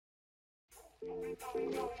Hey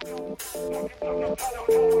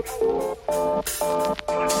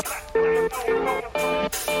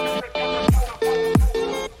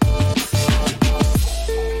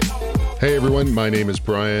everyone, my name is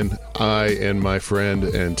Bryan. I and my friend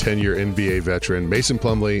and 10-year NBA veteran Mason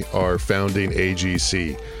Plumlee are founding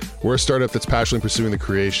AGC. We're a startup that's passionately pursuing the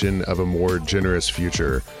creation of a more generous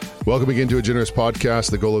future. Welcome again to A Generous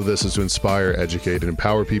Podcast. The goal of this is to inspire, educate, and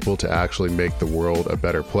empower people to actually make the world a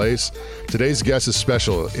better place. Today's guest is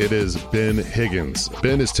special. It is Ben Higgins.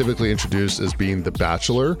 Ben is typically introduced as being the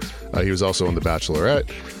Bachelor. He was also on The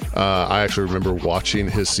Bachelorette. I actually remember watching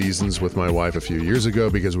his seasons with my wife a few years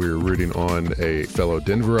ago because we were rooting on a fellow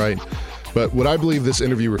Denverite. But what I believe this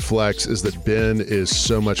interview reflects is that Ben is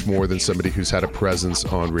so much more than somebody who's had a presence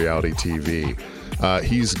on reality TV.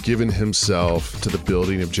 He's given himself to the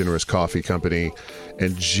building of Generous Coffee Company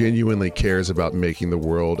and genuinely cares about making the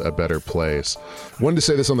world a better place. Wanted to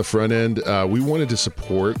say this on the front end. We wanted to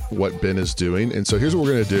support what Ben is doing. And so here's what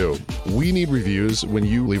we're going to do. We need reviews. When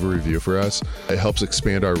you leave a review for us, it helps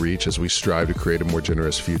expand our reach as we strive to create a more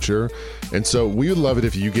generous future. And so we would love it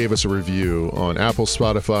if you gave us a review on Apple,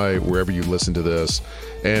 Spotify, wherever you listen to this.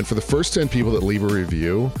 And for the first 10 people that leave a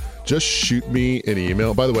review, just shoot me an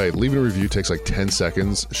email. By the way, leaving a review takes like 10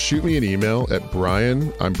 seconds. Shoot me an email at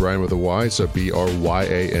Bryan, I'm Bryan with a Y, so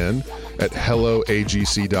Bryan, at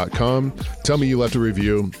helloagc.com. Tell me you left a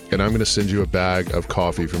review, and I'm going to send you a bag of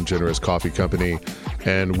coffee from Generous Coffee Company.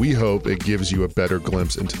 And we hope it gives you a better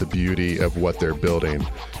glimpse into the beauty of what they're building.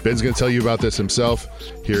 Ben's going to tell you about this himself.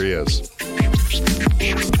 Here he is.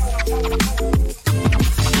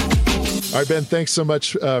 All right, Ben, thanks so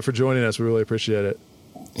much for joining us. We really appreciate it.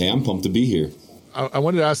 Hey, I'm pumped to be here. I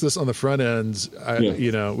wanted to ask this on the front end.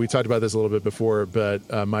 You know, we talked about this a little bit before,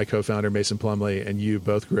 but my co-founder, Mason Plumlee, and you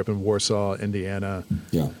both grew up in Warsaw, Indiana.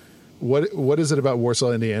 Yeah. What is it about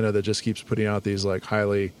Warsaw, Indiana that just keeps putting out these like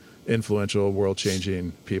highly influential,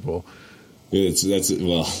 world-changing people? That's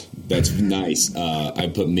nice.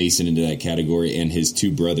 I put Mason into that category and his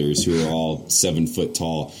two brothers who are all 7 foot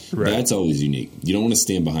tall. Right. That's always unique. You don't want to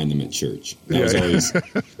stand behind them at church.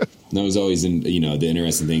 That was always in, the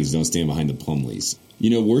interesting thing is don't stand behind the Plumlees.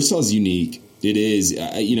 Warsaw's unique. It is,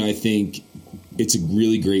 I think it's a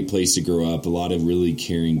really great place to grow up. A lot of really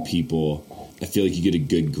caring people. I feel like you get a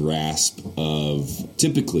good grasp of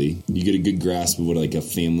what like a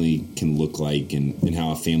family can look like and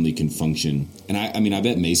how a family can function. And I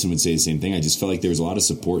bet Mason would say the same thing. I just felt like there was a lot of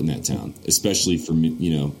support in that town, especially for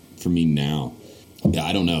me, for me now. Yeah,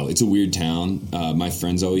 I don't know. It's a weird town. My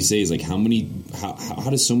friends always say is like, how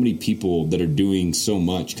does so many people that are doing so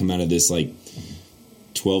much come out of this like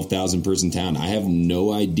 12,000 person town? I have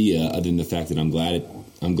no idea other than the fact that I'm glad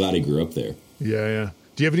I grew up there. Yeah.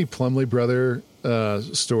 Do you have any Plumlee brother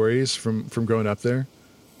stories from growing up there?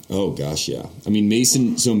 Oh gosh, yeah. I mean,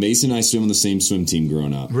 Mason and I swim on the same swim team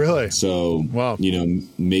growing up. Really? So, wow.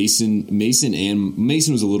 Mason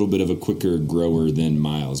was a little bit of a quicker grower than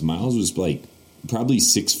Miles. Miles was like probably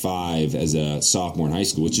 6'5" as a sophomore in high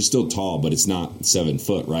school, which is still tall, but it's not 7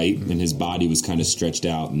 foot, right? Mm-hmm. And his body was kind of stretched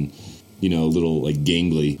out and, a little like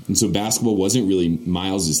gangly. And so basketball wasn't really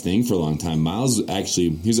Miles' thing for a long time. Miles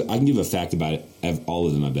actually, I can give a fact about it, all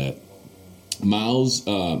of them, I bet. Miles,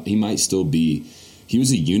 he might still be, he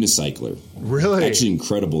was a unicycler. Really? Actually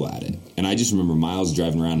incredible at it. And I just remember Miles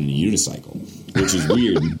driving around in a unicycle, which is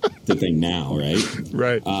weird to think now, right?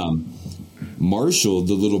 Right. Marshall,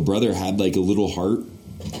 the little brother, had like a little heart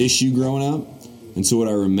issue growing up. And so what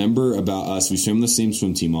I remember about us, we swam on the same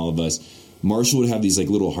swim team, all of us. Marshall would have these like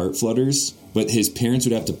little heart flutters, but his parents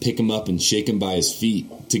would have to pick him up and shake him by his feet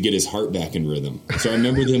to get his heart back in rhythm. So I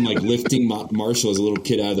remember them like lifting Marshall as a little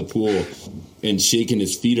kid out of the pool and shaking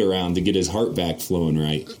his feet around to get his heart back flowing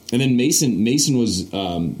right. And then Mason was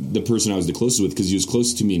the person I was the closest with because he was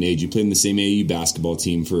close to me in age. We played in the same AAU basketball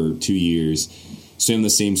team for 2 years, swam on the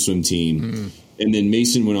same swim team. Mm-hmm. And then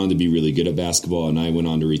Mason went on to be really good at basketball, and I went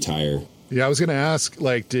on to retire. Yeah, I was going to ask,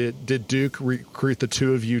 like, did Duke recruit the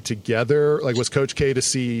two of you together? Like, was Coach K to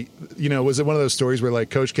see, was it one of those stories where, like,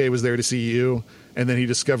 Coach K was there to see you, and then he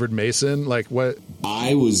discovered Mason? Like, what?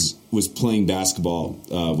 I was playing basketball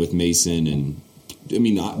with Mason, and,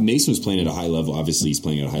 Mason was playing at a high level. Obviously, he's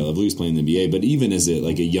playing at a high level. He was playing in the NBA. But even as a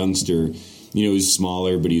youngster, he was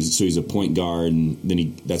smaller, but he's a point guard, and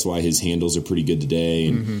then that's why his handles are pretty good today.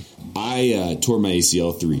 And mm-hmm. I tore my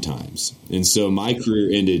ACL 3 times, and so my career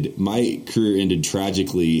ended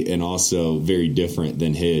tragically and also very different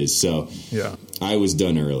than his. So yeah, I was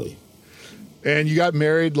done early. And you got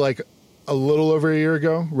married like a little over a year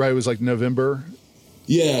ago, right? It was like November.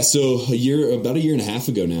 Yeah, so about a year and a half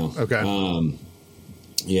ago now. Okay.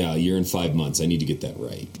 Yeah, a year and 5 months. I need to get that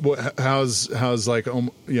right. How's like,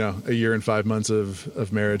 a year and 5 months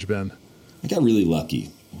of marriage been? I got really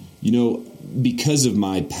lucky. Because of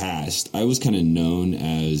my past, I was kind of known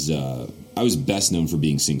as, I was best known for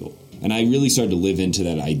being single. And I really started to live into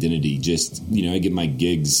that identity. Just, I get my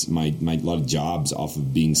gigs, my lot of jobs off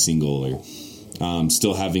of being single, or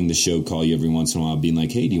still having the show call you every once in a while, being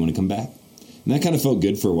like, hey, do you want to come back? And that kind of felt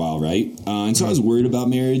good for a while, right? And so I was worried about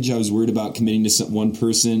marriage. I was worried about committing to one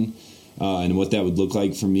person and what that would look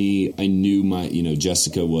like for me. I knew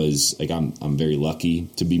Jessica was, like, I'm very lucky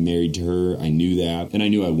to be married to her. I knew that. And I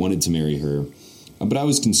knew I wanted to marry her. But I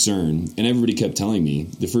was concerned. And everybody kept telling me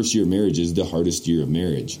the first year of marriage is the hardest year of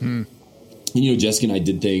marriage. And, Jessica and I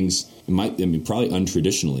did things, probably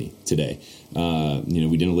untraditionally today.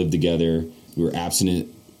 We didn't live together. We were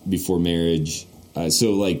abstinent before marriage.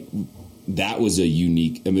 That was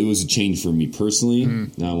it was a change for me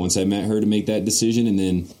personally. Once I met her to make that decision, and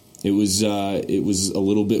then it was a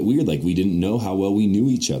little bit weird. Like, we didn't know how well we knew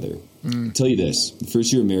each other. I'll tell you this, the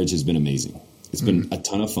first year of marriage has been amazing. It's been a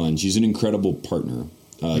ton of fun. She's an incredible partner,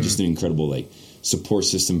 just an incredible, support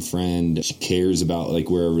system friend. She cares about,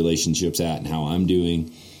 where our relationship's at and how I'm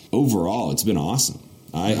doing. Overall, it's been awesome.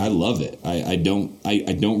 I love it. I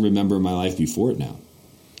don't remember my life before it now.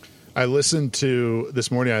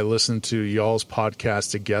 This morning I listened to y'all's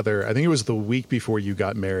podcast together. I think it was the week before you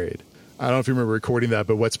got married. I don't know if you remember recording that,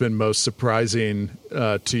 but what's been most surprising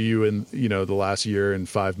to you in, the last year and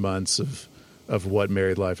 5 months of what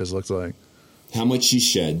married life has looked like? How much she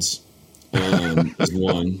sheds is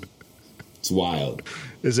one. It's wild.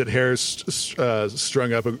 Is it hair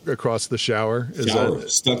strung up across the shower?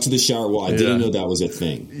 Stuck to the shower wall. I didn't know that was a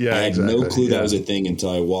thing. Yeah, I had no clue that was a thing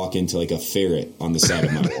until I walk into a ferret on the side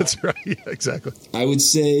of my wall. That's right. Yeah, exactly. I would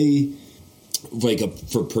say,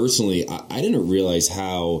 for personally, I didn't realize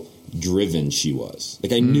how driven she was.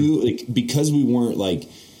 I knew, because we weren't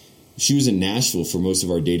she was in Nashville for most of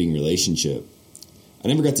our dating relationship. I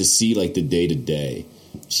never got to see the day to day.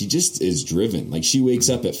 She just is driven. She wakes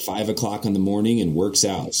up at 5 o'clock in the morning and works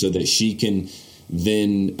out so that she can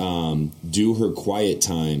then do her quiet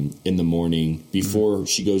time in the morning before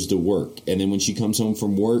she goes to work. And then when she comes home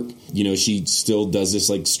from work, she still does this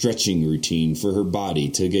stretching routine for her body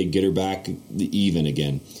to get her back even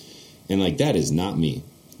again. And that is not me.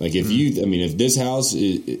 If this house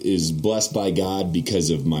is blessed by God because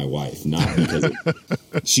of my wife, not because of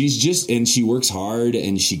and she works hard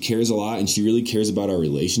and she cares a lot and she really cares about our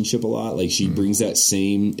relationship a lot. She brings that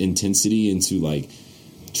same intensity into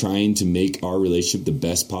trying to make our relationship the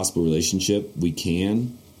best possible relationship we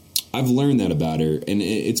can. I've learned that about her, and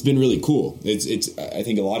it's been really cool. I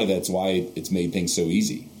think a lot of that's why it's made things so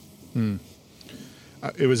easy.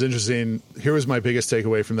 It was interesting. Here was my biggest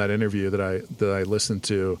takeaway from that interview that I listened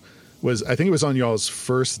to was, I think it was on y'all's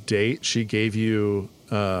first date. She gave you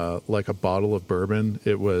a bottle of bourbon.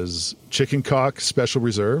 It was Chicken Cock Special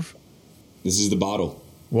Reserve. This is the bottle.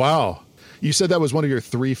 Wow. You said that was one of your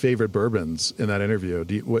 3 favorite bourbons in that interview.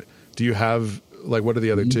 Do you have, what are the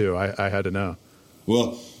other 2? I had to know.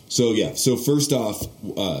 Well, So first off,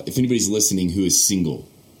 if anybody's listening who is single,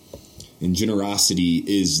 and generosity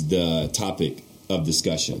is the topic of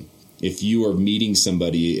discussion. If you are meeting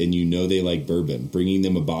somebody and they like bourbon, bringing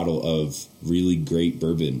them a bottle of really great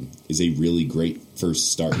bourbon is a really great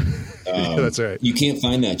first start. That's right. You can't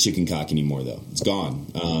find that Chicken Cock anymore, though. It's gone.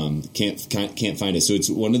 Can't find it. So it's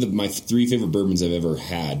one of my 3 favorite bourbons I've ever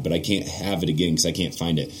had, but I can't have it again because I can't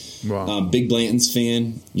find it. Wow. Big Blanton's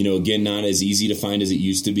fan. Again, not as easy to find as it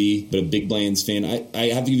used to be, but a Big Blanton's fan. I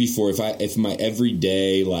have to give you 4. If my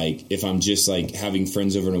everyday, if I'm just having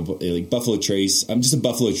friends over in Buffalo Trace, I'm just a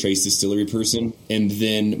Buffalo Trace distillery person, and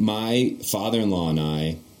then my father-in-law and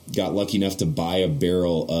I got lucky enough to buy a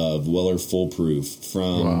barrel of Weller Full Proof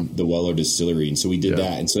from the Weller distillery. And so we did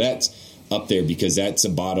that. And so that's up there because that's a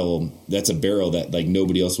barrel that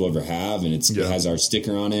nobody else will ever have. And it has our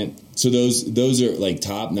sticker on it. So those are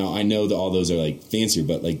top. Now I know that all those are fancier,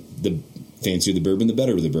 but the fancier the bourbon, the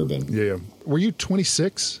better the bourbon. Yeah. Were you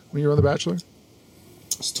 26 when you were on The Bachelor?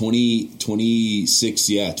 I was 26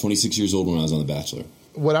 years old when I was on The Bachelor.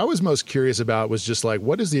 What I was most curious about was just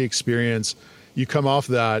what is the experience? You come off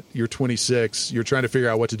that, you're 26, you're trying to figure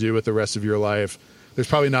out what to do with the rest of your life. There's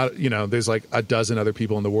probably not, there's a dozen other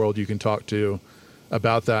people in the world you can talk to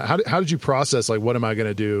about that. How did you process, what am I going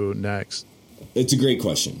to do next? It's a great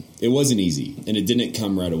question. It wasn't easy, and it didn't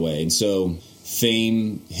come right away. And so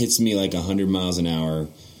fame hits me 100 miles an hour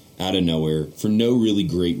out of nowhere for no really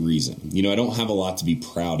great reason. I don't have a lot to be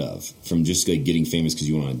proud of from just getting famous because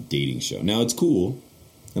you went on a dating show. Now, it's cool.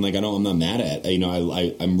 And like, I'm not mad at,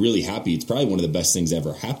 I'm really happy. It's probably one of the best things that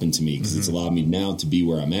ever happened to me because it's allowed me now to be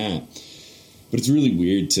where I'm at. But it's really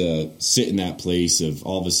weird to sit in that place of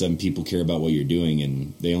all of a sudden people care about what you're doing,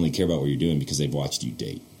 and they only care about what you're doing because they've watched you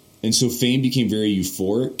date. And so fame became very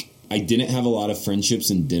euphoric. I didn't have a lot of friendships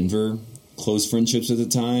in Denver, close friendships at the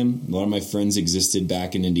time. A lot of my friends existed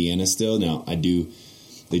back in Indiana still. Now, a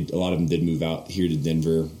lot of them did move out here to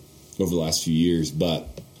Denver over the last few years. But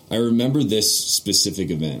I remember this specific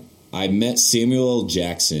event. I met Samuel L.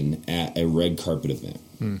 Jackson at a red carpet event.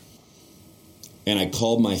 And I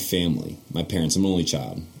called my family, my parents. I'm an only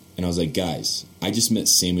child. And I was like, guys, I just met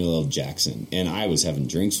Samuel L. Jackson. And I was having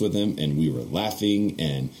drinks with him, and we were laughing,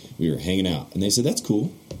 and we were hanging out. And they said, that's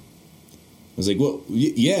cool. I was like, well,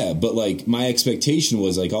 yeah, but like my expectation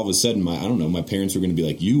was like all of a sudden my parents were going to be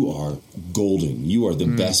like, you are golden. You are the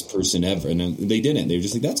best person ever. And they didn't. They were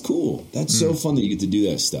just like, that's cool. That's so fun that you get to do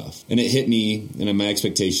that stuff. And it hit me, and my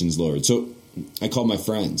expectations lowered. So I called my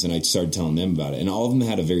friends and I started telling them about it. And all of them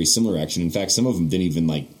had a very similar reaction. In fact, some of them didn't even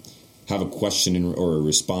like have a question or a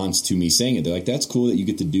response to me saying it. They're like, that's cool that you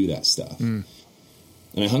get to do that stuff.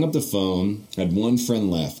 And I hung up the phone. I had one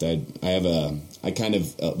friend left. One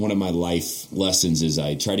of my life lessons is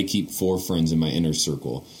I try to keep 4 friends in my inner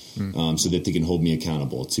circle so that they can hold me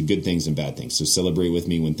accountable to good things and bad things. So celebrate with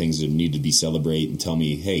me when things need to be celebrated and tell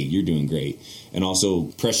me, hey, you're doing great. And also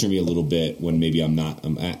pressure me a little bit when maybe I'm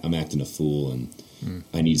acting a fool and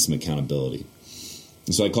I need some accountability.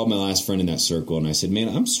 And so I called my last friend in that circle and I said, man,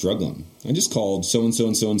 I'm struggling. I just called so-and-so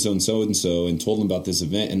and so-and-so and so-and-so and told them about this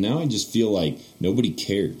event. And now I just feel like nobody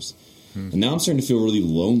cares. And now I'm starting to feel really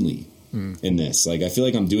lonely in this. Like, I feel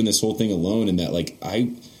like I'm doing this whole thing alone, and that like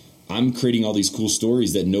I'm creating all these cool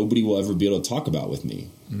stories that nobody will ever be able to talk about with me.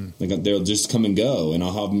 Like they'll just come and go, and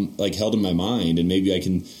I'll have them like held in my mind, and maybe I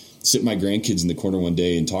can sit my grandkids in the corner one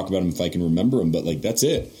day and talk about them if I can remember them. But like, that's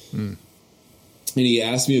it. And he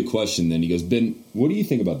asked me a question then. He goes, Ben, what do you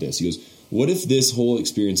think about this? He goes, what if this whole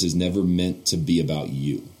experience is never meant to be about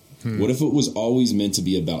you? What if it was always meant to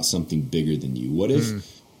be about something bigger than you? What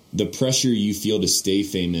if the pressure you feel to stay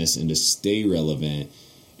famous and to stay relevant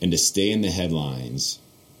and to stay in the headlines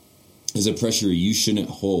is a pressure you shouldn't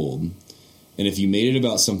hold? And if you made it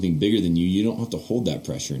about something bigger than you, you don't have to hold that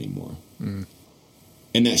pressure anymore. And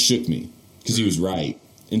that shook me because he was right.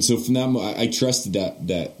 And so from that, I trusted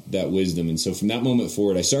that wisdom. And so from that moment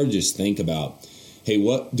forward, I started to just think about, hey,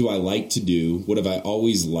 what do I like to do? What have I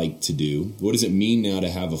always liked to do? What does it mean now to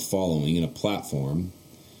have a following and a platform?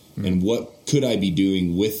 And what could I be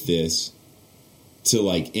doing with this to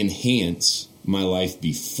like enhance my life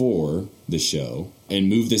before the show and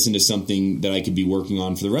move this into something that I could be working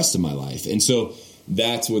on for the rest of my life? And so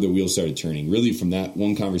that's where the wheels started turning, really from that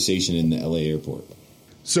one conversation in the LA airport.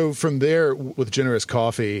 So from there, with Generous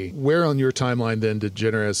Coffee, where on your timeline then did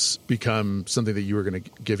Generous become something that you were going to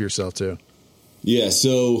give yourself to? Yeah,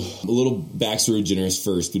 so a little backstory of Generous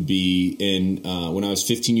first would be when I was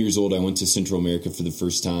 15 years old, I went to Central America for the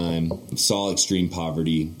first time, saw extreme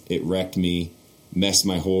poverty. It wrecked me, messed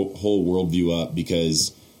my whole worldview up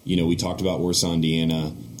because, we talked about Warsaw,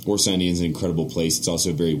 Indiana. Warsaw, Indiana is an incredible place. It's also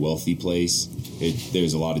a very wealthy place.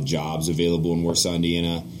 There's a lot of jobs available in Warsaw,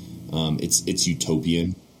 Indiana. It's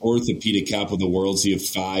utopian. Orthopedic capital of the world, so you have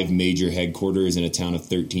 5 major headquarters in a town of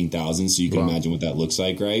 13,000, so you can imagine what that looks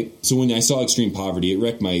like, right? So when I saw extreme poverty, it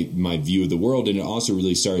wrecked my view of the world, and it also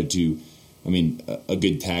really started to, a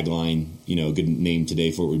good tagline, a good name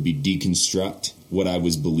today for it would be deconstruct what I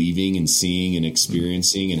was believing and seeing and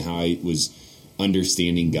experiencing and how I was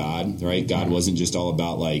understanding God, right? God wasn't just all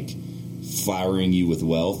about, like, flowering you with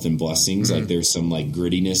wealth and blessings. Like, there's some, like,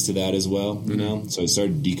 grittiness to that as well, So I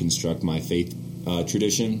started to deconstruct my faith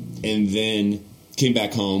tradition, and then came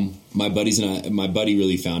back home. My buddy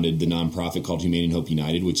really founded the nonprofit called Humanity and Hope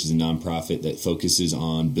United, which is a nonprofit that focuses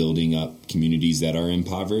on building up communities that are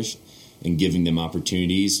impoverished and giving them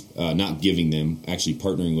opportunities, not giving them, actually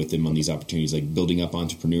partnering with them on these opportunities, like building up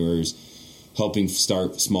entrepreneurs, helping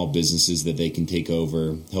start small businesses that they can take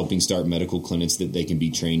over, helping start medical clinics that they can be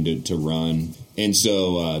trained to run. And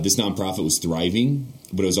so this nonprofit was thriving,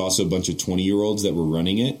 but it was also a bunch of 20-year-olds that were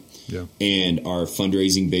running it. Yeah. And our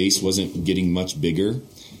fundraising base wasn't getting much bigger.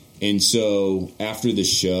 And so after the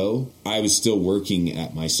show, I was still working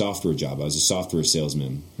at my software job. I was a software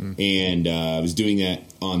salesman. And I was doing that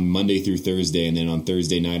on Monday through Thursday. And then on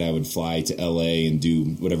Thursday night, I would fly to LA and do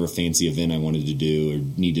whatever fancy event I wanted to do or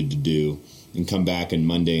needed to do, and come back on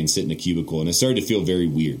Monday and sit in a cubicle. And it started to feel very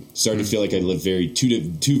weird. Started to feel like I lived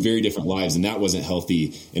two very different lives, and that wasn't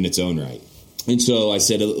healthy in its own right. And so I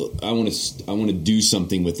said, I want to do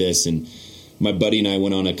something with this. And my buddy and I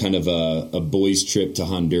went on a kind of a boys trip to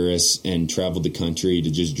Honduras and traveled the country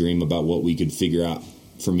to just dream about what we could figure out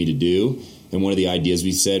for me to do. And one of the ideas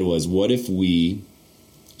we said was, what if we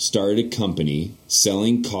started a company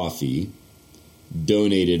selling coffee,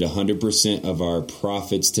 donated 100% of our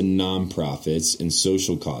profits to nonprofits and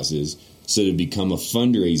social causes, so to become a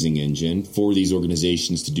fundraising engine for these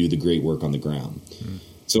organizations to do the great work on the ground.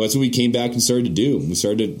 So that's what we came back and started to do. We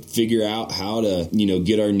started to figure out how to,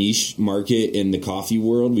 get our niche market in the coffee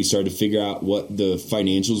world. We started to figure out what the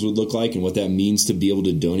financials would look like and what that means to be able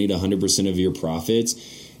to donate 100% of your profits.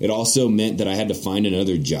 It also meant that I had to find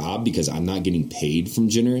another job because I'm not getting paid from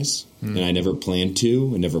Generous, and I never planned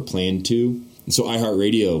to. And so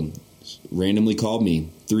iHeartRadio randomly called me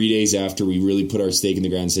 3 days after we really put our stake in the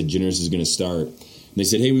ground and said, Generous is going to start. And they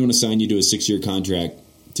said, hey, we want to sign you to a 6-year contract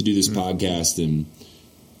to do this podcast, and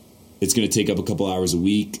it's going to take up a couple hours a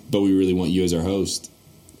week, but we really want you as our host.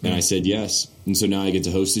 And I said yes. And so now I get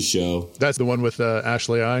to host the show. That's the one with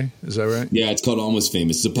Ashley I, is that right? Yeah, it's called Almost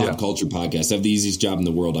Famous. It's a pop culture podcast. I have the easiest job in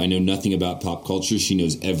the world. I know nothing about pop culture. She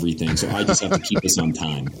knows everything. So I just have to keep us on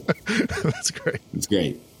time. That's great. It's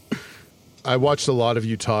great. I watched a lot of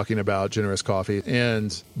you talking about Generous Coffee,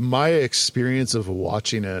 and my experience of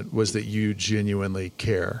watching it was that you genuinely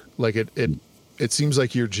care. Like it seems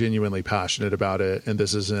like you're genuinely passionate about it, and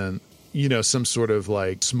this isn't, some sort of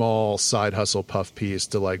like small side hustle puff piece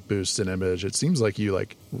to like boost an image. It seems like you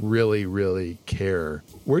like really, really care.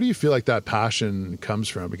 Where do you feel like that passion comes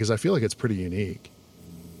from? Because I feel like it's pretty unique.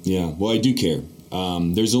 Yeah, well, I do care.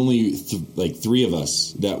 There's only three of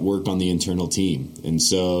us that work on the internal team. And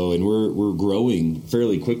we're growing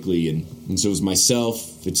fairly quickly. And so it's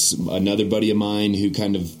myself, it's another buddy of mine who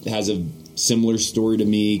kind of has a similar story to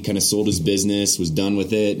me, kind of sold his business, was done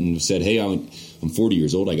with it, and said, hey, I'm 40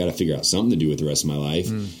 years old. I got to figure out something to do with the rest of my life.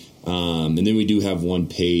 And then we do have one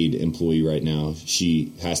paid employee right now.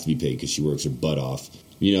 She has to be paid because she works her butt off,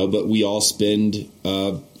 but we all spend,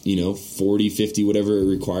 40, 50, whatever it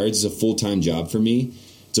requires. It's a full-time job for me.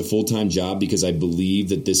 It's a full-time job because I believe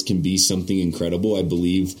that this can be something incredible. I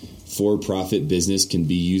believe for-profit business can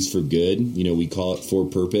be used for good. We call it for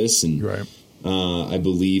purpose. And right. I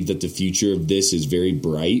believe that the future of this is very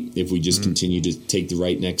bright if we just continue to take the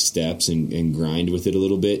right next steps and grind with it a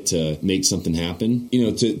little bit to make something happen.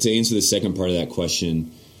 To answer the second part of that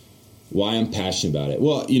question, why I'm passionate about it.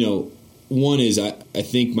 Well, one is I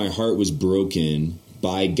think my heart was broken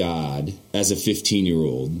by God as a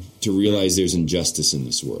 15-year-old to realize there's injustice in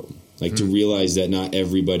this world. To realize that not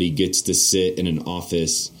everybody gets to sit in an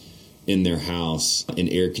office in their house in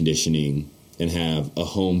air conditioning and have a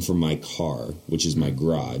home for my car, which is my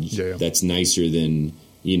garage. That's nicer than,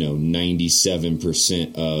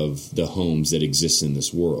 97% of the homes that exist in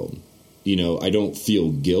this world. I don't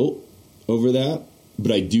feel guilt over that,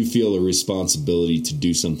 but I do feel a responsibility to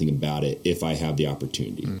do something about it if I have the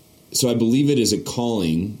opportunity. So I believe it is a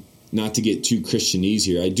calling, not to get too Christianese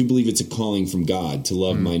here. I do believe it's a calling from God to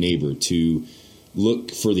love my neighbor, to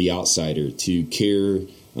look for the outsider, to care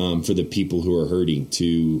for the people who are hurting,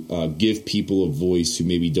 to give people a voice who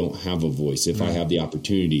maybe don't have a voice if I have the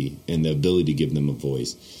opportunity and the ability to give them a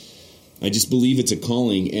voice. I just believe it's a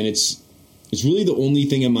calling, and it's really the only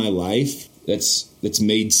thing in my life that's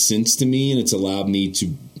made sense to me, and it's allowed me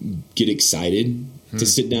to get excited to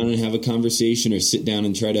sit down and have a conversation, or sit down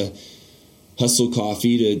and try to hustle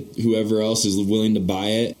coffee to whoever else is willing to buy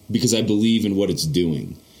it, because I believe in what it's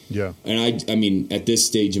doing. Yeah. And I mean, at this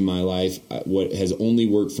stage in my life, what has only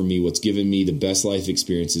worked for me, what's given me the best life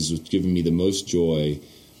experiences, what's given me the most joy,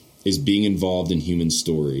 is being involved in human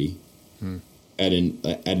story at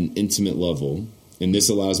an intimate level. And this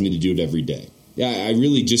allows me to do it every day. Yeah, I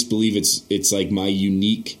really just believe it's like my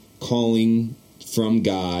unique calling from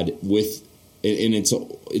God and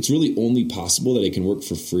it's really only possible that it can work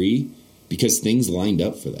for free because things lined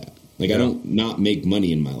up for that. I don't not make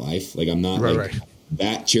money in my life. I'm not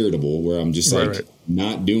that charitable where I'm just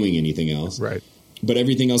not doing anything else. Right. But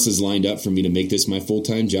everything else is lined up for me to make this my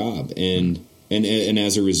full-time job. And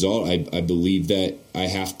as a result, I believe that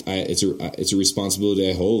it's a responsibility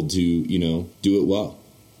I hold to, do it well.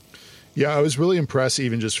 Yeah, I was really impressed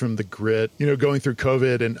even just from the grit, going through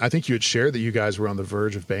COVID. And I think you had shared that you guys were on the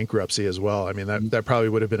verge of bankruptcy as well. I mean, that probably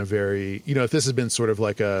would have been a very, if this had been sort of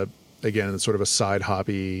like sort of a side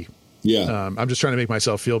hobby. Yeah. I'm just trying to make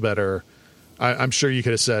myself feel better. I'm sure you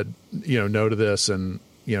could have said, no to this and,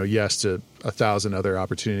 yes to 1,000 other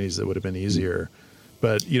opportunities that would have been easier.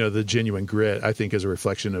 But, the genuine grit, I think, is a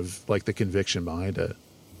reflection of the conviction behind it.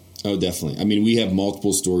 Oh, definitely. I mean, we have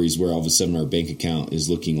multiple stories where all of a sudden our bank account is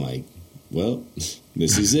looking like, well,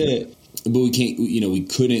 this is it. But we can't, we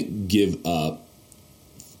couldn't give up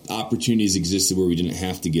opportunities existed where we didn't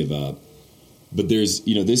have to give up. But there's,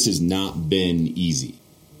 this has not been easy.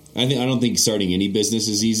 I don't think starting any business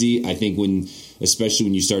is easy. I think especially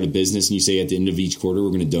when you start a business and you say at the end of each quarter, we're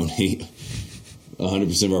going to donate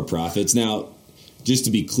 100% of our profits. Now, just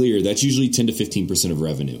to be clear, that's usually 10 to 15% of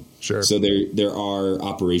revenue. Sure. So there are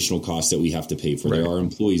operational costs that we have to pay for. Right. There are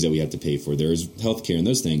employees that we have to pay for. There's healthcare and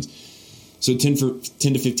those things. So 10 to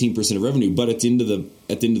 15% of revenue. But at the end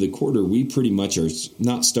of the quarter, we pretty much are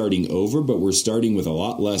not starting over, but we're starting with a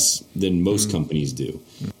lot less than most companies do.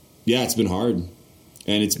 Yeah, it's been hard.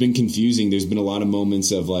 And it's been confusing. There's been a lot of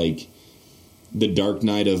moments of like the dark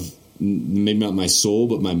night of maybe not my soul,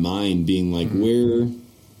 but my mind being like,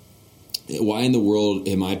 why in the world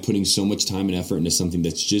am I putting so much time and effort into something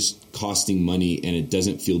that's just costing money and it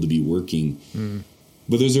doesn't feel to be working?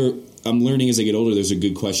 But I'm learning as I get older, those are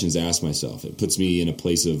good questions to ask myself. It puts me in a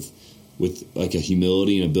place with like a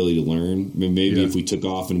humility and ability to learn. Maybe if we took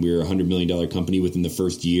off and we were a $100 million company within the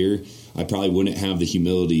first year, I probably wouldn't have the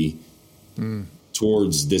humility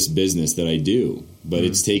towards this business that I do. But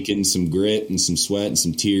it's taken some grit and some sweat and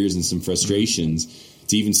some tears and some frustrations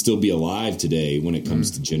to even still be alive today when it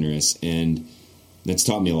comes to Generous. And that's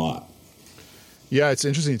taught me a lot. Yeah, it's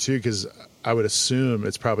interesting too, because I would assume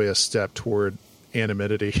it's probably a step toward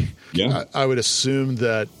anonymity. Yeah. I would assume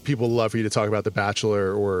that people love for you to talk about The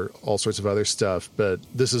Bachelor or all sorts of other stuff, but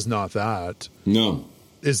this is not that. No.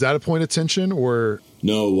 Is that a point of tension or?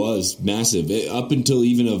 No, it was massive. Up until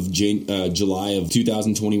even of July of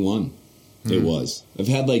 2021, it was. I've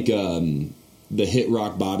had like the hit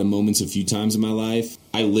rock bottom moments a few times in my life.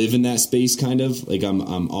 I live in that space kind of. Like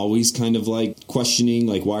I'm always kind of like questioning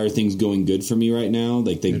like why are things going good for me right now?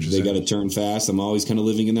 Like they got to turn fast. I'm always kind of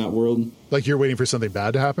living in that world. Like you're waiting for something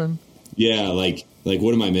bad to happen? Yeah, like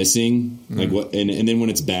what am I missing? Like what and then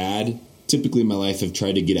when it's bad, typically in my life I've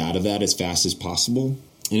tried to get out of that as fast as possible.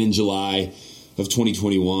 And in July of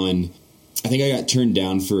 2021, I think I got turned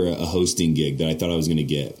down for a hosting gig that I thought I was going to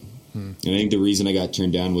get. And I think the reason I got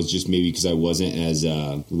turned down was just maybe because I wasn't as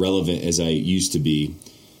relevant as I used to be.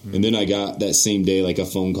 And then I got that same day like a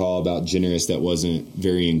phone call about Generous that wasn't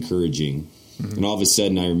very encouraging. And all of a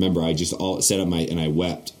sudden I remember I just set up and I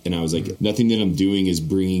wept. And I was like, nothing that I'm doing is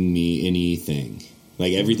bringing me anything.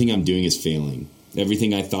 Like everything I'm doing is failing.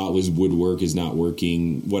 Everything I thought would work is not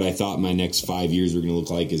working. What I thought my next 5 years were going to look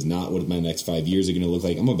like is not what my next 5 years are going to look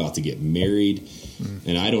like. I'm about to get married,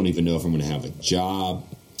 and I don't even know if I'm going to have a job.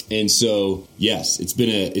 And so, yes,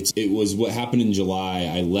 it was what happened in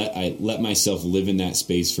July. I let myself live in that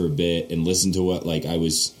space for a bit and listen to what like I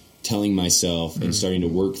was telling myself and starting to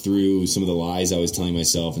work through some of the lies I was telling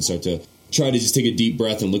myself and start to try to just take a deep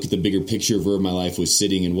breath and look at the bigger picture of where my life was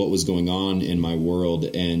sitting and what was going on in my world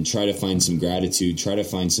and try to find some gratitude, try to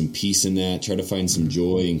find some peace in that, try to find some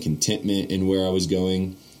joy and contentment in where I was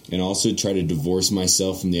going, and also try to divorce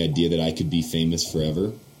myself from the idea that I could be famous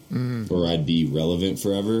forever or I'd be relevant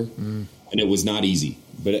forever. And it was not easy.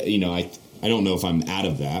 But, I don't know if I'm out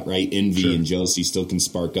of that, right? Envy and jealousy still can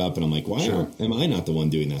spark up, and I'm like, why am I not the one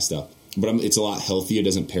doing that stuff? But it's a lot healthier. It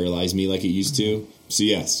doesn't paralyze me like it used to. So,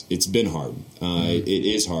 yes, it's been hard. It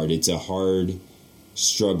is hard. It's a hard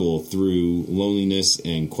struggle through loneliness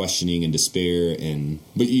and questioning and despair.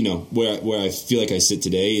 But where I feel like I sit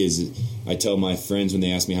today is I tell my friends when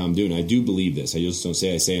they ask me how I'm doing, I do believe this. I just don't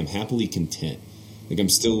say, I say I'm happily content. Like I'm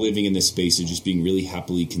still living in this space of just being really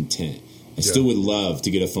happily content. I still would love to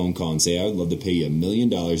get a phone call and say, I would love to pay you $1 million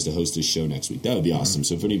to host a show next week. That would be awesome.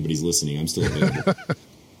 So if anybody's listening, I'm still available. But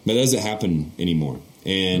that doesn't happen anymore.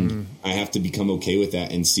 And I have to become okay with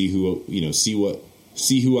that and see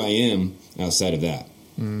who I am outside of that.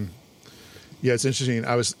 Yeah, it's interesting.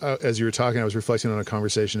 I was, as you were talking, I was reflecting on a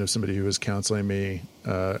conversation of somebody who was counseling me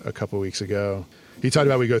a couple of weeks ago. He talked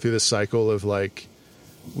about we go through this cycle of like,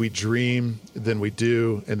 we dream, then we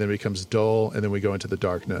do, and then it becomes dull, and then we go into the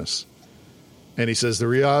darkness. And he says the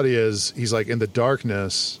reality is, he's like, in the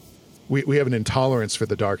darkness, we have an intolerance for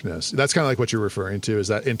the darkness. That's kind of like what you're referring to, is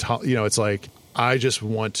that, it's like, I just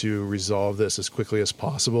want to resolve this as quickly as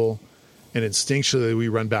possible. And instinctually, we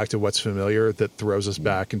run back to what's familiar that throws us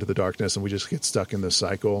back into the darkness, and we just get stuck in this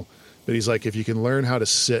cycle. But he's like, if you can learn how to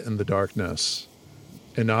sit in the darkness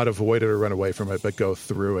and not avoid it or run away from it, but go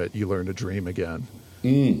through it, you learn to dream again.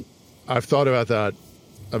 I've thought about that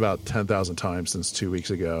about 10,000 times since 2 weeks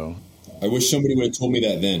ago. I wish somebody would have told me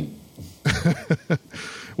that then.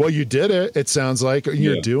 Well, you did it. It sounds like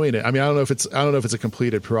you're doing it. I mean, I don't know if it's a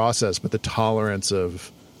completed process, but the tolerance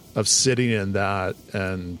of sitting in that,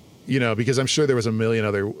 and because I'm sure there was a million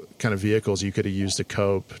other kind of vehicles you could have used to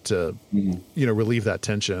cope to, relieve that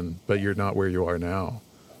tension, but you're not where you are now.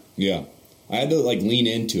 Yeah. I had to like lean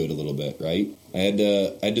into it a little bit, right? I had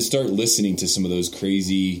to start listening to some of those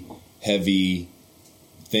crazy, heavy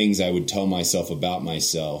things I would tell myself about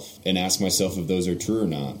myself and ask myself if those are true or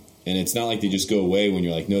not. And it's not like they just go away when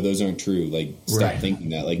you're like, no, those aren't true. Like, stop thinking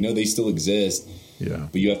that. Like, no, they still exist. Yeah.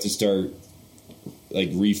 But you have to start like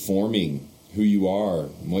reforming who you are,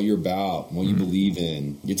 what you're about, what you believe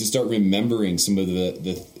in. You have to start remembering some of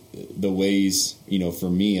the ways, you know, for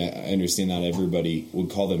me, I understand not everybody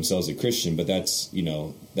would call themselves a Christian, but that's, you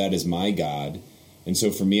know, that is my God. And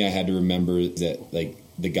so for me, I had to remember that like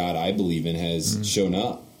the God I believe in has shown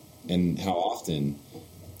up and how often.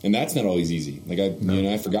 And that's not always easy. Like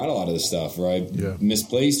I forgot a lot of the stuff, or I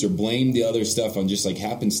misplaced or blamed the other stuff on just like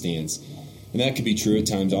happenstance. And that could be true at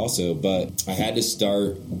times also, but I had to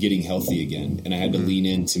start getting healthy again, and I had to lean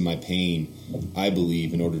into my pain, I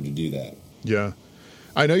believe, in order to do that. Yeah.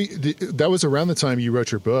 I know that was around the time you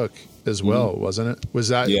wrote your book as well, wasn't it? Was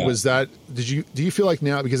that, do you feel like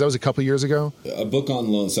now, because that was a couple years ago? So I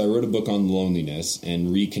wrote a book on loneliness and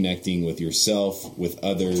reconnecting with yourself, with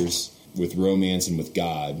others, with romance, and with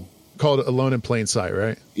God. Called Alone in Plain Sight,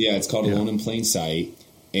 right? Yeah, it's called Alone in Plain Sight.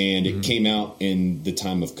 And it came out in the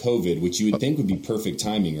time of COVID, which you would think would be perfect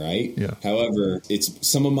timing, right? Yeah. However, it's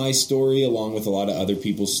some of my story along with a lot of other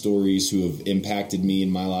people's stories who have impacted me in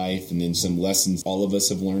my life, and then some lessons all of us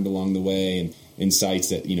have learned along the way, and insights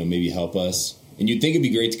that, you know, maybe help us. And you'd think it'd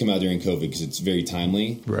be great to come out during COVID because it's very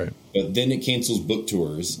timely. Right. But then it cancels book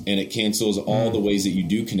tours, and it cancels all the ways that you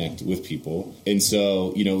do connect with people. And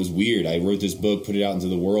so, you know, it was weird. I wrote this book, put it out into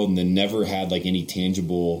the world, and then never had like any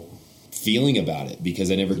tangible feeling about it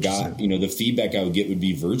because I never got, you know, the feedback I would get would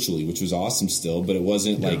be virtually, which was awesome still, but it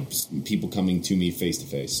wasn't like people coming to me face to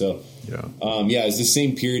face. So, it was the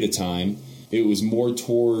same period of time. It was more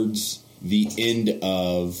towards the end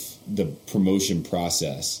of the promotion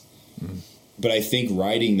process. But I think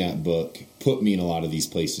writing that book put me in a lot of these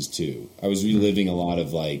places too. I was reliving a lot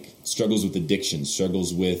of like struggles with addiction,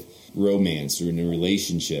 struggles with romance or in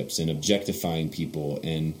relationships, and objectifying people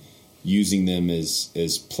and using them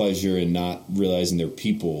as pleasure and not realizing they're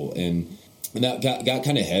people. And that got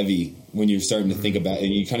kind of heavy when you're starting to think about it.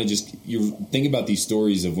 And you kind of you think about these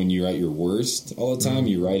stories of when you're at your worst all the time,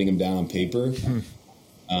 you're writing them down on paper.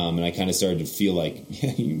 And I kind of started to feel like,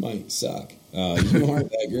 yeah, you might suck. You aren't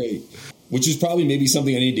that great. Which is probably maybe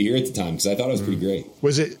something I needed to hear at the time because I thought it was pretty great.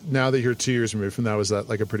 Was it, now that you're 2 years removed from that, was that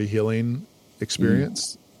like a pretty healing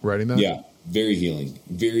experience writing that? Yeah, very healing.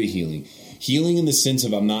 Very healing. Healing in the sense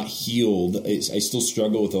of I'm not healed. I still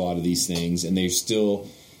struggle with a lot of these things, and there's still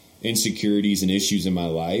insecurities and issues in my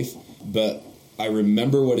life. But I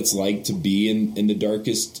remember what it's like to be in the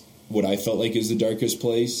darkest, what I felt like is the darkest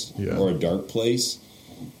place or a dark place.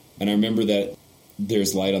 And I remember that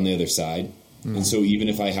there's light on the other side. And so even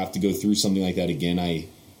if I have to go through something like that again, I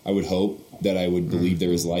would hope that I would believe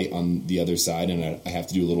there is light on the other side, and I have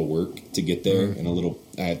to do a little work to get there, and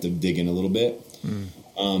I have to dig in a little bit.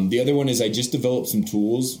 The other one is I just developed some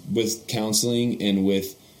tools with counseling and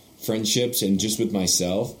with friendships and just with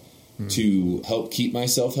myself to help keep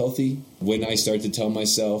myself healthy. When I start to tell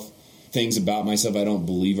myself things about myself I don't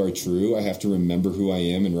believe are true, I have to remember who I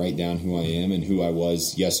am and write down who I am and who I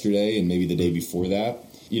was yesterday and maybe the day before that.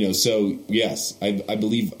 You know, so yes, I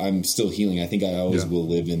believe I'm still healing. I think I always will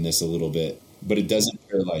live in this a little bit, but it doesn't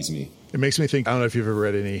paralyze me. It makes me think, I don't know if you've ever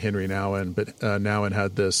read any Henry Nouwen, but Nouwen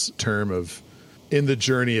had this term of, in the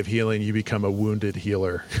journey of healing, you become a wounded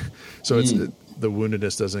healer. So it's the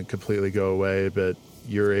woundedness doesn't completely go away, but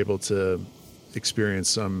you're able to experience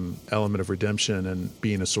some element of redemption and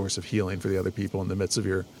being a source of healing for the other people in the midst of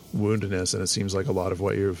your woundedness. And it seems like a lot of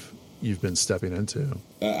what you've been stepping into.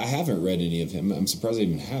 I haven't read any of him. I'm surprised I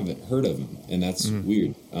even haven't heard of him, and that's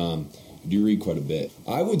weird. I do read quite a bit.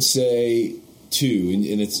 I would say, too,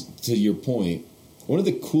 and it's to your point, one of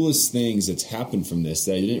the coolest things that's happened from this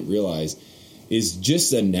that I didn't realize is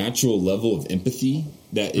just a natural level of empathy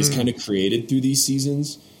that is kind of created through these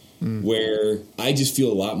seasons, where I just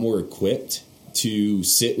feel a lot more equipped to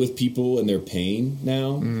sit with people and their pain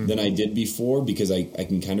now than I did before, because I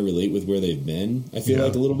can kind of relate with where they've been, I feel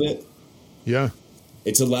like a little bit. Yeah.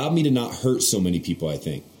 It's allowed me to not hurt so many people, I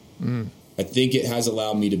think. I think it has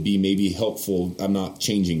allowed me to be maybe helpful. I'm not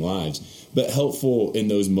changing lives, but helpful in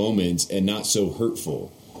those moments and not so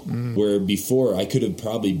hurtful. Where before I could have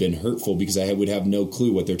probably been hurtful because I would have no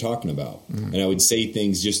clue what they're talking about. And I would say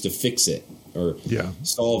things just to fix it or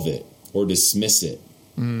solve it or dismiss it.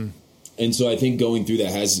 And so I think going through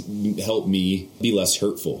that has helped me be less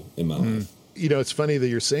hurtful in my life. You know, it's funny that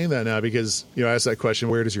you're saying that now because, you know, I asked that question,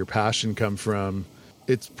 where does your passion come from?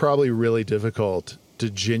 It's probably really difficult to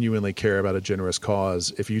genuinely care about a generous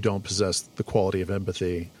cause if you don't possess the quality of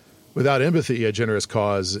empathy without empathy, a generous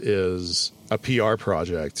cause is a PR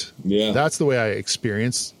project. Yeah. That's the way I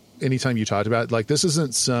experience anytime you talked about it. Like, this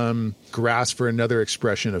isn't some grasp for another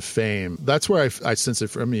expression of fame. That's where I sense it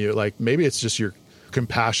from you. Like, maybe it's just your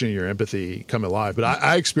compassion, your empathy come alive. But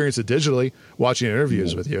I experience it digitally watching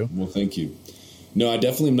interviews with you. Well, thank you. No, I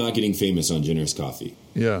definitely am not getting famous on Generous Coffee.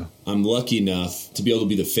 Yeah. I'm lucky enough to be able to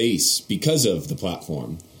be the face because of the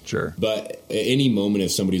platform. Sure. But at any moment,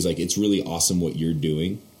 if somebody's like, it's really awesome what you're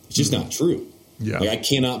doing, it's just not true. Yeah. Like, I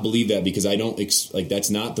cannot believe that because I don't like, that's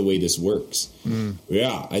not the way this works.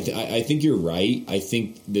 Yeah. I think you're right. I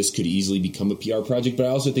think this could easily become a PR project, but I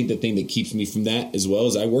also think the thing that keeps me from that as well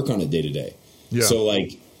is I work on it day to day. Yeah. So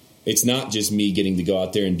like, it's not just me getting to go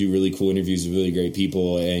out there and do really cool interviews with really great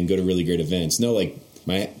people and go to really great events. No, like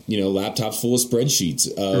my, laptop's full of spreadsheets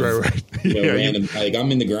of right. random, like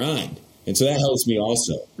I'm in the grind. And so that helps me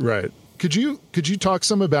also. Right. Could you talk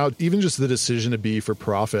some about even just the decision to be for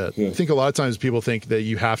profit? Yeah. I think a lot of times people think that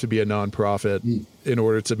you have to be a nonprofit in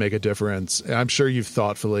order to make a difference. And I'm sure you've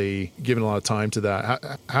thoughtfully given a lot of time to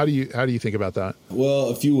that. How do you think about that? Well,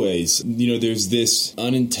 a few ways. There's this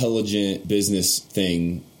unintelligent business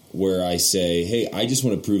thing where I say, hey, I just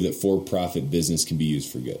want to prove that for-profit business can be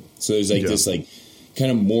used for good. So there's this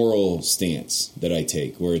kind of moral stance that I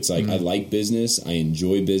take where it's like, I like business. I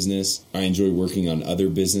enjoy business. I enjoy working on other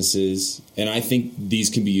businesses. And I think these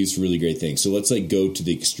can be used for really great things. So let's go to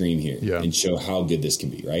the extreme here and show how good this can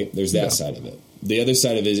be, right? There's that side of it. The other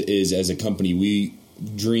side of it is as a company, we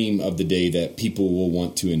dream of the day that people will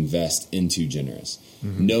want to invest into Generous,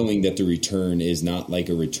 knowing that the return is not like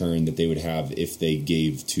a return that they would have if they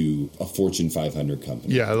gave to a Fortune 500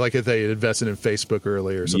 company. Yeah, like if they had invested in Facebook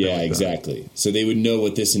early or something like that. Yeah, exactly. So they would know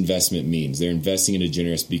what this investment means. They're investing into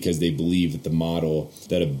Generous because they believe that the model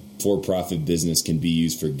that a for-profit business can be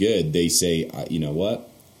used for good. They say, you know what?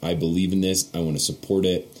 I believe in this. I want to support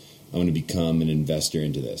it. I want to become an investor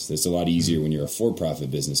into this. That's a lot easier when you're a for-profit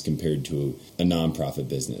business compared to a nonprofit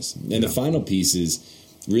business. And the final piece is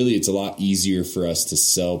really it's a lot easier for us to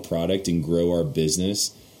sell product and grow our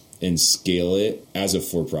business and scale it as a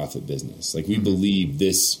for-profit business. Like we believe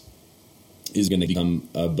this is going to become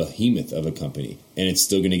a behemoth of a company and it's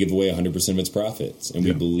still going to give away 100% of its profits. And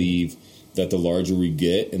we believe that the larger we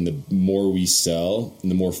get and the more we sell and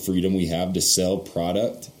the more freedom we have to sell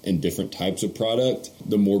product and different types of product,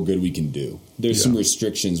 the more good we can do. There's some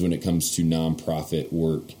restrictions when it comes to nonprofit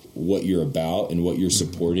work, what you're about and what you're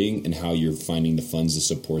supporting and how you're finding the funds to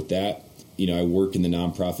support that. I work in the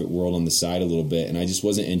nonprofit world on the side a little bit, and I just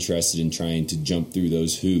wasn't interested in trying to jump through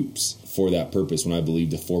those hoops for that purpose when I believe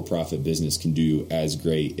the for-profit business can do as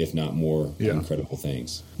great, if not more, incredible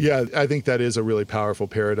things. Yeah, I think that is a really powerful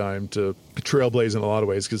paradigm to trailblaze in a lot of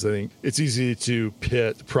ways because I think it's easy to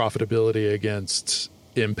pit profitability against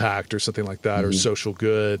impact or something like that or social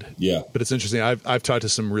good. Yeah. But it's interesting. I've talked to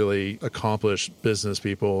some really accomplished business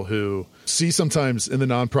people who see sometimes in the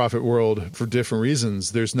nonprofit world for different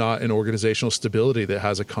reasons, there's not an organizational stability that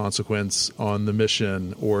has a consequence on the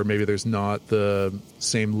mission, or maybe there's not the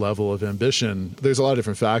same level of ambition. There's a lot of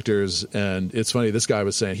different factors. And it's funny, this guy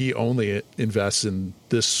was saying he only invests in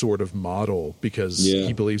this sort of model because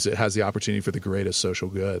he believes it has the opportunity for the greatest social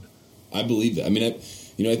good. I believe that. I mean,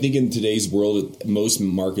 I think in today's world, most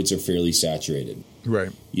markets are fairly saturated.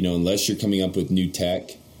 Right. Unless you're coming up with new tech,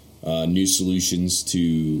 new solutions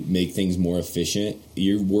to make things more efficient,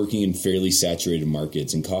 you're working in fairly saturated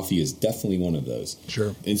markets, and coffee is definitely one of those.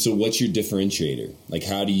 Sure. And so what's your differentiator? Like,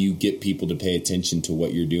 how do you get people to pay attention to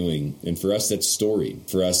what you're doing? And for us, that's story.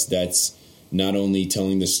 For us, that's not only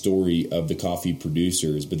telling the story of the coffee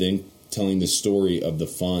producers, but then telling the story of the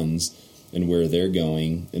funds and where they're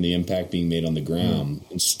going and the impact being made on the ground.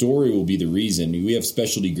 And story will be the reason. We have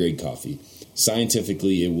specialty grade coffee.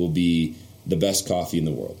 Scientifically, it will be the best coffee in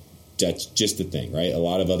the world. That's just the thing, right? A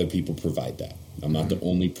lot of other people provide that. I'm not the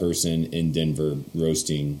only person in Denver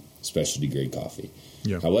roasting specialty grade coffee.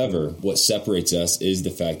 Yeah. However, what separates us is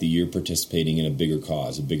the fact that you're participating in a bigger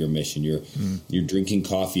cause, a bigger mission. You're drinking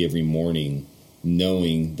coffee every morning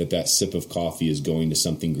knowing that sip of coffee is going to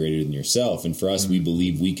something greater than yourself. And for us, we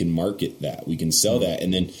believe we can market that. We can sell that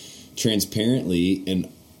and then transparently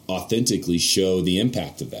and authentically show the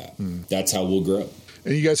impact of that. That's how we'll grow.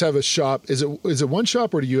 And you guys have a shop. Is it one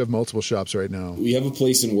shop or do you have multiple shops right now? We have a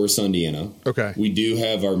place in Warsaw, Indiana. Okay. We do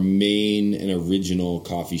have our main and original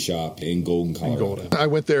coffee shop in Golden, Colorado. I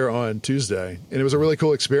went there on Tuesday, and it was a really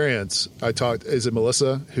cool experience. Is it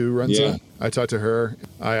Melissa who runs it? I talked to her.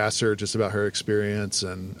 I asked her just about her experience,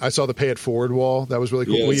 and I saw the Pay It Forward wall. That was really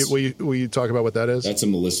cool. Will you talk about what that is? That's a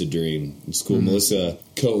Melissa dream. It's cool. Melissa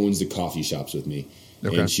co-owns the coffee shops with me,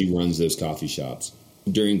 and she runs those coffee shops.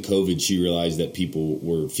 during COVID, she realized that people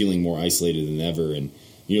were feeling more isolated than ever. And,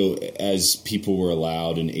 as people were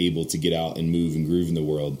allowed and able to get out and move and groove in the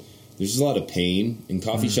world, there's just a lot of pain. And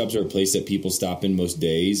coffee shops are a place that people stop in most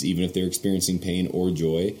days, even if they're experiencing pain or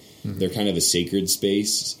joy. They're kind of a sacred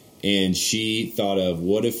space. And she thought of,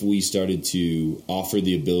 what if we started to offer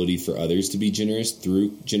the ability for others to be generous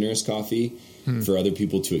through generous coffee, for other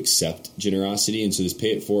people to accept generosity. And so this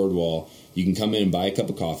pay it forward wall, you can come in and buy a cup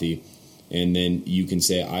of coffee, and then you can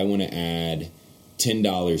say, I want to add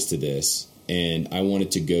 $10 to this, and I want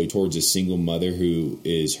it to go towards a single mother who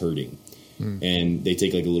is hurting. And they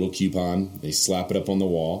take like a little coupon, they slap it up on the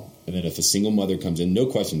wall, and then if a single mother comes in, no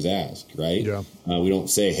questions asked, right? Yeah. We don't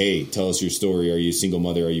say, hey, tell us your story. Are you a single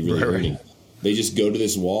mother? Are you really hurting? They just go to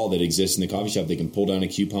this wall that exists in the coffee shop. They can pull down a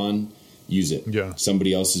coupon, use it. Yeah.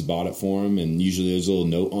 Somebody else has bought it for them, and usually there's a little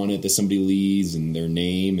note on it that somebody leaves and their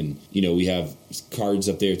name. And, we have cards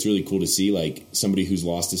up there. It's really cool to see, like somebody who's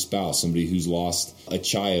lost a spouse, somebody who's lost a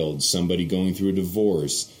child, somebody going through a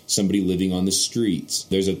divorce, somebody living on the streets.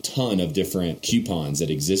 There's a ton of different coupons that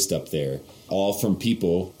exist up there, all from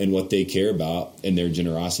people and what they care about and their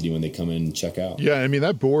generosity when they come in and check out. Yeah,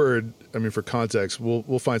 that board, for context,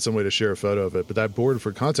 we'll find some way to share a photo of it, but that board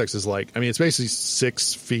for context is like, it's basically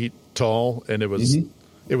 6 feet tall, and it was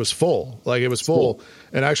it was full. Like, it was full.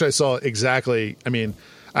 And actually I saw exactly,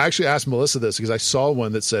 I actually asked Melissa this because I saw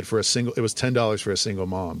one that said it was $10 for a single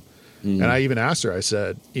mom. And I even asked her, I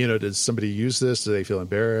said, did somebody use this? Do they feel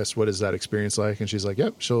embarrassed? What is that experience like? And she's like,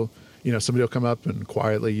 yep, somebody will come up and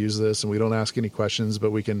quietly use this, and we don't ask any questions, but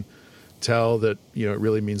we can tell that, it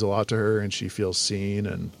really means a lot to her and she feels seen.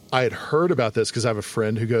 And I had heard about this because I have a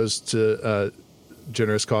friend who goes to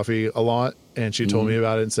Generous Coffee a lot, and she told me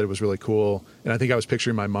about it and said it was really cool. And I think I was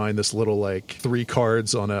picturing in my mind this little, like, 3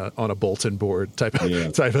 cards on a bulletin board type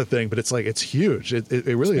of thing. But it's like, it's huge.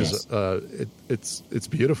 It really is. It's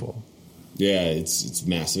beautiful. Yeah, it's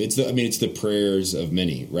massive. It's the prayers of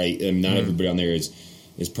many, right? And not everybody on there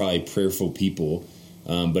is probably prayerful people,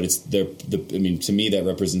 but it's to me that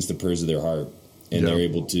represents the prayers of their heart, and they're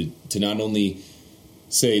able to not only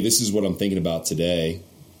say, this is what I'm thinking about today,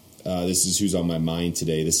 this is who's on my mind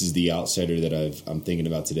today, this is the outsider that I'm thinking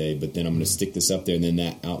about today, but then I'm going to stick this up there, and then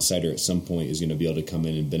that outsider at some point is going to be able to come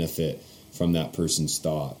in and benefit from that person's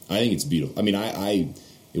thought. I think it's beautiful.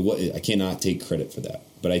 I cannot take credit for that,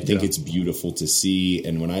 but I think it's beautiful to see.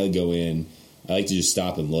 And when I go in, I like to just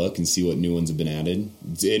stop and look and see what new ones have been added.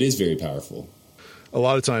 It is very powerful. A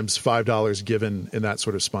lot of times $5 given in that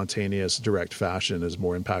sort of spontaneous, direct fashion is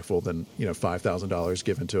more impactful than, $5,000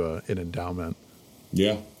 given to an endowment.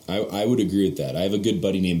 Yeah, I would agree with that. I have a good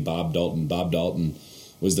buddy named Bob Dalton. Bob Dalton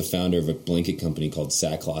was the founder of a blanket company called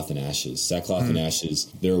Sackcloth and Ashes. Sackcloth and Ashes,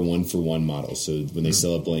 they're a 1-for-1 model. So when they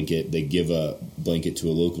sell a blanket, they give a blanket to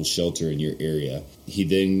a local shelter in your area. He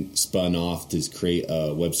then spun off to create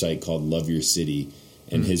a website called Love Your City.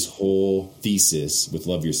 And his whole thesis with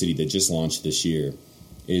Love Your City that just launched this year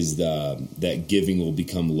is that giving will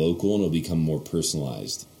become local and it'll become more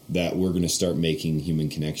personalized. That we're going to start making human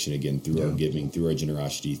connection again through our giving, through our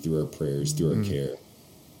generosity, through our prayers, through our care.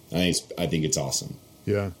 I think it's awesome.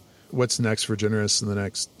 Yeah. What's next for Generous in the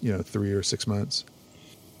next, 3 or 6 months?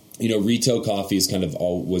 Retail coffee is kind of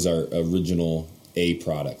was our original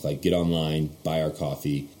product. Like, get online, buy our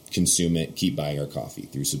coffee, consume it, keep buying our coffee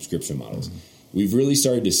through subscription models. We've really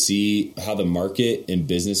started to see how the market and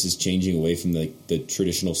business is changing away from the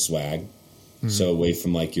traditional swag. So away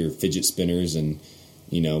from like your fidget spinners and,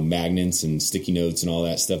 magnets and sticky notes and all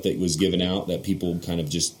that stuff that was given out that people kind of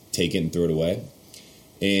just take it and throw it away.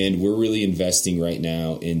 And we're really investing right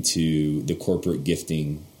now into the corporate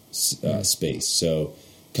gifting space. So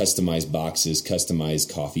customized boxes,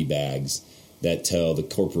 customized coffee bags that tell the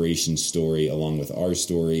corporation story along with our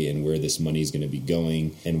story and where this money is going to be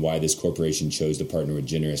going and why this corporation chose to partner with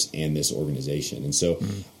Generous and this organization. And so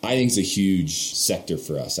I think it's a huge sector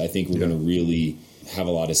for us. I think we're going to really have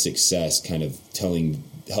a lot of success kind of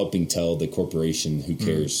helping tell the corporation who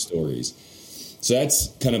cares stories. So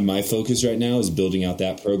that's kind of my focus right now, is building out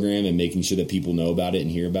that program and making sure that people know about it and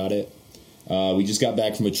hear about it. We just got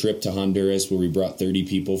back from a trip to Honduras where we brought 30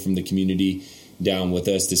 people from the community down with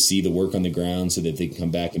us to see the work on the ground so that they can come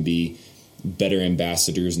back and be better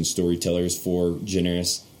ambassadors and storytellers for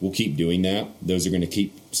Generous. We'll keep doing that. Those are going to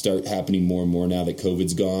start happening more and more now that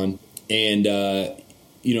COVID's gone. And,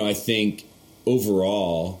 I think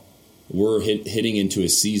overall we're hitting into a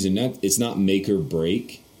season. It's not make or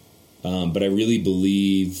break, but I really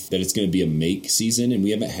believe that it's going to be a make season. And we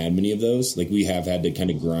haven't had many of those. Like, we have had to kind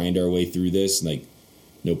of grind our way through this, like,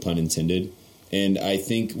 no pun intended. And I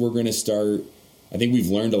think we're going to start. I think we've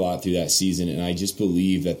learned a lot through that season, and I just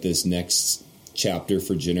believe that this next chapter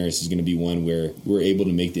for Generous is going to be one where we're able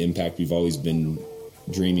to make the impact we've always been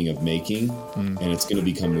dreaming of making, and it's going to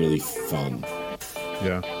become really fun.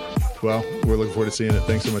 Yeah. Well, we're looking forward to seeing it.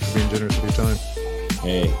 Thanks so much for being generous with your time.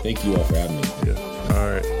 Hey, thank you all for having me. Yeah. All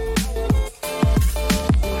right.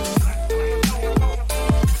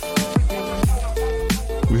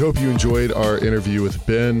 We hope you enjoyed our interview with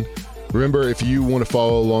Ben. Remember, if you want to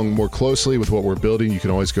follow along more closely with what we're building, you can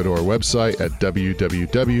always go to our website at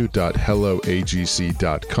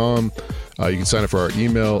www.helloagc.com. You can sign up for our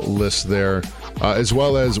email list there, as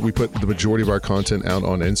well as we put the majority of our content out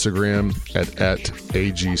on Instagram at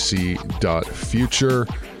agc.future.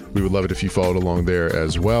 We would love it if you followed along there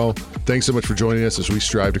as well. Thanks so much for joining us as we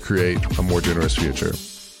strive to create a more generous future.